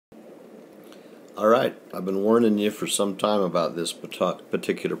Alright, I've been warning you for some time about this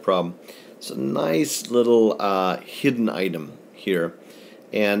particular problem. It's a nice little hidden item here,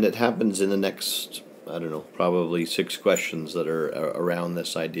 and it happens in the next, I don't know, probably 6 questions that are around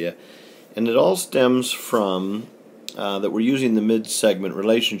this idea. And it all stems from that we're using the mid-segment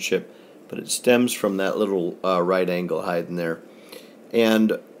relationship, but it stems from that little right angle hiding there.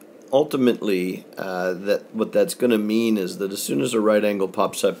 And ultimately, what that's going to mean is that as soon as a right angle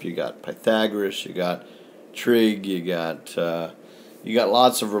pops up, you got Pythagoras, you got trig, you got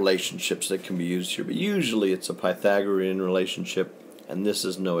lots of relationships that can be used here. But usually, it's a Pythagorean relationship, and this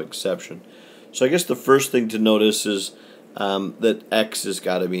is no exception. So I guess the first thing to notice is that x has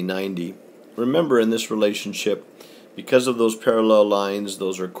got to be 90. Remember, in this relationship, because of those parallel lines,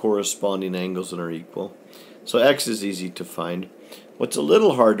 those are corresponding angles that are equal. So x is easy to find. What's a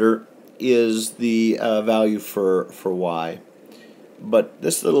little harder is the value for y. But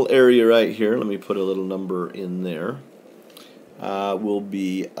this little area right here, let me put a little number in there, will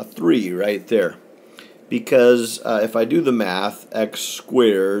be a 3 right there. Because if I do the math, x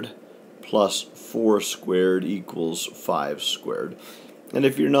squared plus 4 squared equals 5 squared. And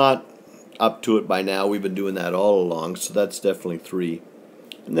if you're not up to it by now, we've been doing that all along, so that's definitely 3.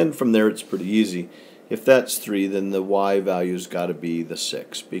 And then from there it's pretty easy. If that's 3, then the y value's got to be the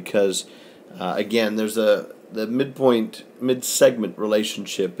 6, because again, there's the mid-segment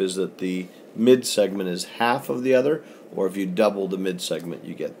relationship is that the mid-segment is half of the other, or if you double the mid-segment,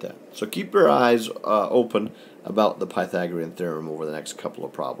 you get that. So keep your eyes open about the Pythagorean theorem over the next couple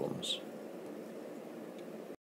of problems.